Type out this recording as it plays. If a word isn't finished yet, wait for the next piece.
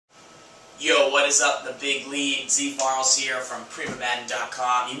Yo, what is up? The Big Lead, Z Farrells here from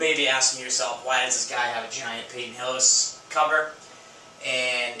Madden.com. You may be asking yourself, why does this guy have a giant Peyton Hillis cover?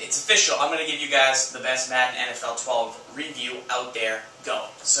 And it's official. I'm going to give you guys the best Madden NFL 12 review out there. Go.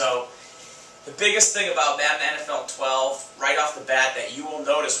 So, the biggest thing about Madden NFL 12, right off the bat, that you will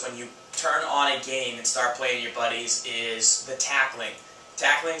notice when you turn on a game and start playing your buddies is the tackling.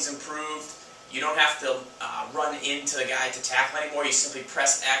 Tackling's improved. You don't have to run into the guy to tackle anymore. You simply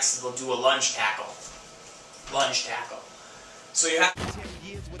press X and they'll do a lunge tackle. Lunge tackle. So you have to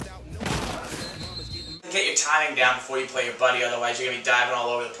get your timing down before you play your buddy, otherwise you're going to be diving all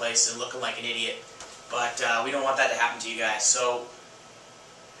over the place and looking like an idiot. But we don't want that to happen to you guys. So,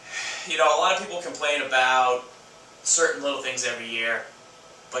 you know, a lot of people complain about certain little things every year,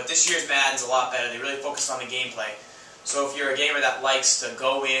 but this year's Madden's a lot better. They really focus on the gameplay. So if you're a gamer that likes to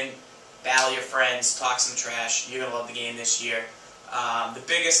go in, battle your friends, talk some trash, you're going to love the game this year. The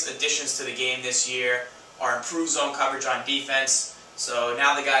biggest additions to the game this year are improved zone coverage on defense. So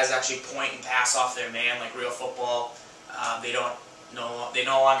now the guys actually point and pass off their man like real football. They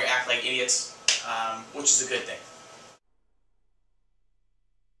no longer act like idiots, which is a good thing.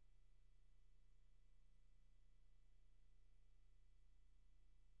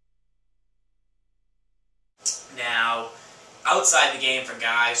 Now, outside the game for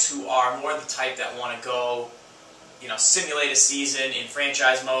guys who are more the type that want to go, you know, simulate a season in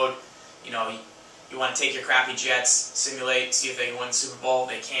franchise mode, you know, you want to take your crappy Jets, simulate, see if they can win the Super Bowl.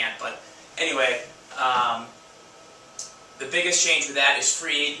 They can't, but anyway, the biggest change with that is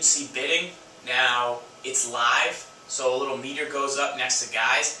free agency bidding. Now, it's live, so a little meter goes up next to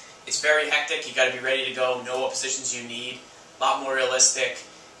guys. It's very hectic. You got to be ready to go, know what positions you need, a lot more realistic.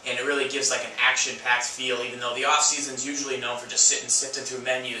 And it really gives like an action-packed feel, even though the off-season's usually known for just sifting through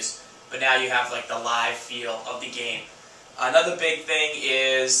menus. But now you have like the live feel of the game. Another big thing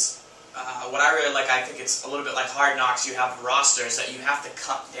is, what I really like, I think it's a little bit like Hard Knocks, you have rosters that you have to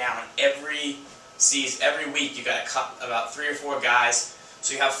cut down every season, every week you got to cut about 3 or 4 guys.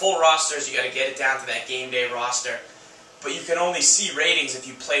 So you have full rosters, you got to get it down to that game day roster. But you can only see ratings if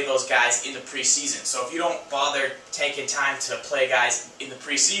you play those guys in the preseason. So if you don't bother taking time to play guys in the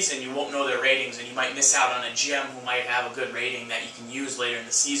preseason, you won't know their ratings, and you might miss out on a gem who might have a good rating that you can use later in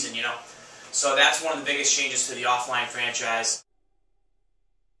the season, you know. So that's one of the biggest changes to the offline franchise.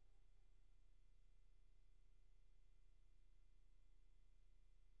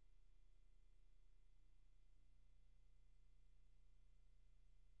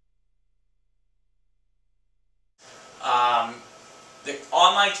 The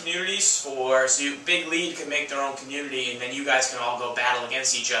online communities so Big Lead can make their own community, and then you guys can all go battle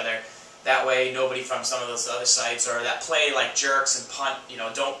against each other. That way nobody from some of those other sites or that play like jerks and punt, you know,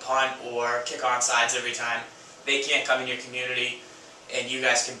 don't punt or kick on sides every time, they can't come in your community, and you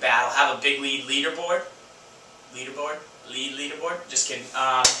guys can battle. Have a Big Lead leaderboard. Leaderboard? Just kidding.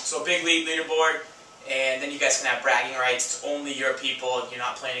 So a Big Lead leaderboard, and then you guys can have bragging rights. It's only your people. You're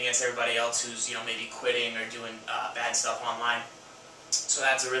not playing against everybody else who's, you know, maybe quitting or doing bad stuff online. So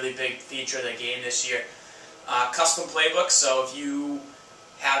that's a really big feature of the game this year. Custom playbooks. So if you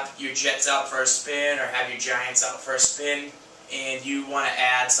have your Jets out for a spin or have your Giants out for a spin, and you want to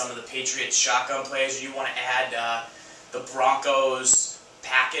add some of the Patriots shotgun plays, or you want to add the Broncos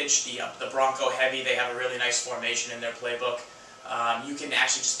package, the Bronco heavy, they have a really nice formation in their playbook. You can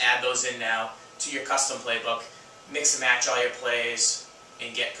actually just add those in now to your custom playbook, mix and match all your plays,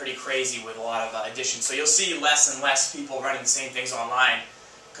 and get pretty crazy with a lot of additions. So you'll see less and less people running the same things online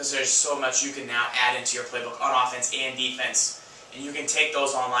because there's so much you can now add into your playbook on offense and defense, and you can take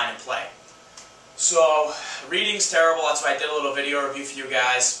those online and play. So reading's terrible. That's why I did a little video review for you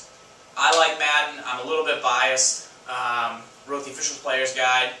guys. I like Madden. I'm a little bit biased. Wrote the official player's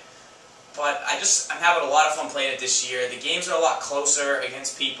guide. But I'm having a lot of fun playing it this year. The games are a lot closer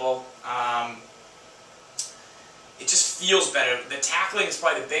against people. It just feels better. The tackling is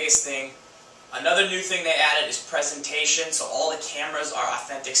probably the biggest thing. Another new thing they added is presentation. So all the cameras are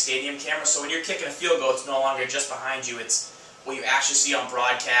authentic stadium cameras. So when you're kicking a field goal, it's no longer just behind you. It's what you actually see on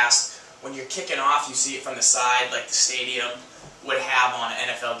broadcast. When you're kicking off, you see it from the side, like the stadium would have on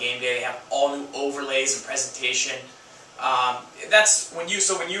NFL game day. They have all new overlays and presentation. That's when you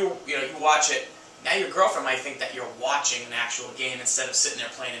watch it. Now your girlfriend might think that you're watching an actual game instead of sitting there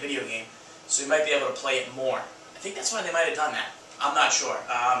playing a video game. So you might be able to play it more. I think that's why they might have done that. I'm not sure.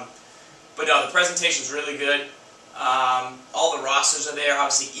 But no, the presentation's really good. All the rosters are there.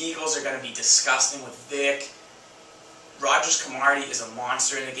 Obviously, Eagles are going to be disgusting with Vic. Rogers Camardi is a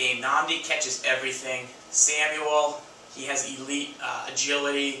monster in the game. Namdi catches everything. Samuel, he has elite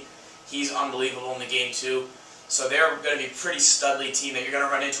agility. He's unbelievable in the game too. So they're going to be a pretty studly team that you're going to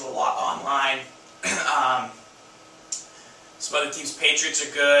run into a lot online. Some other teams, Patriots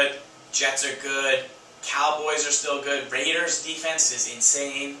are good, Jets are good, Cowboys are still good, Raiders defense is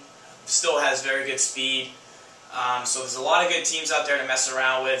insane, still has very good speed. So there's a lot of good teams out there to mess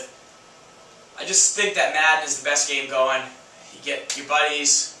around with. I just think that Madden is the best game going. You get your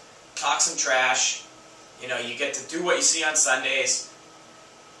buddies, talk some trash, you know, you get to do what you see on Sundays.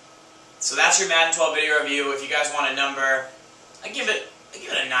 So that's your Madden 12 video review. If you guys want a number, I give it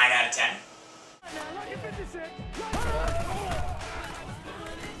a 9 out of 10.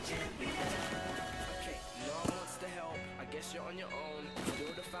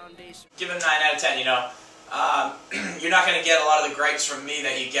 Give it a 9 out of 10, you know. You're not going to get a lot of the gripes from me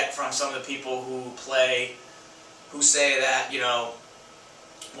that you get from some of the people who say that, you know,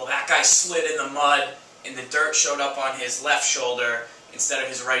 well, that guy slid in the mud and the dirt showed up on his left shoulder instead of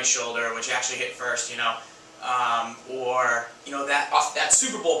his right shoulder, which actually hit first, you know. Or, you know, that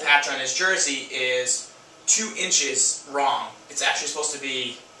Super Bowl patch on his jersey is 2 inches wrong. It's actually supposed to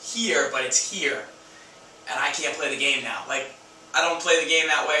be here, but it's here. And I can't play the game now. Like, I don't play the game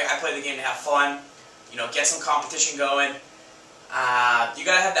that way. I play the game to have fun. You know, get some competition going. You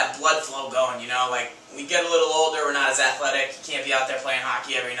gotta have that blood flow going, you know? Like, we get a little older, we're not as athletic. You can't be out there playing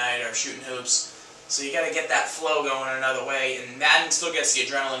hockey every night or shooting hoops. So you gotta get that flow going another way. And Madden still gets the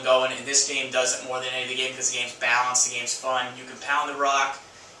adrenaline going, and this game does it more than any other game because the game's balanced, the game's fun. You can pound the rock,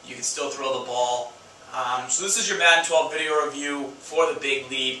 you can still throw the ball. So this is your Madden 12 video review for the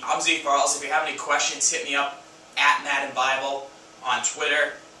Big Lead. I'm Z Farles. If you have any questions, hit me up at Madden Bible on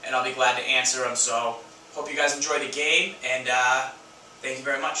Twitter, and I'll be glad to answer them. So, hope you guys enjoy the game, and thank you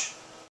very much.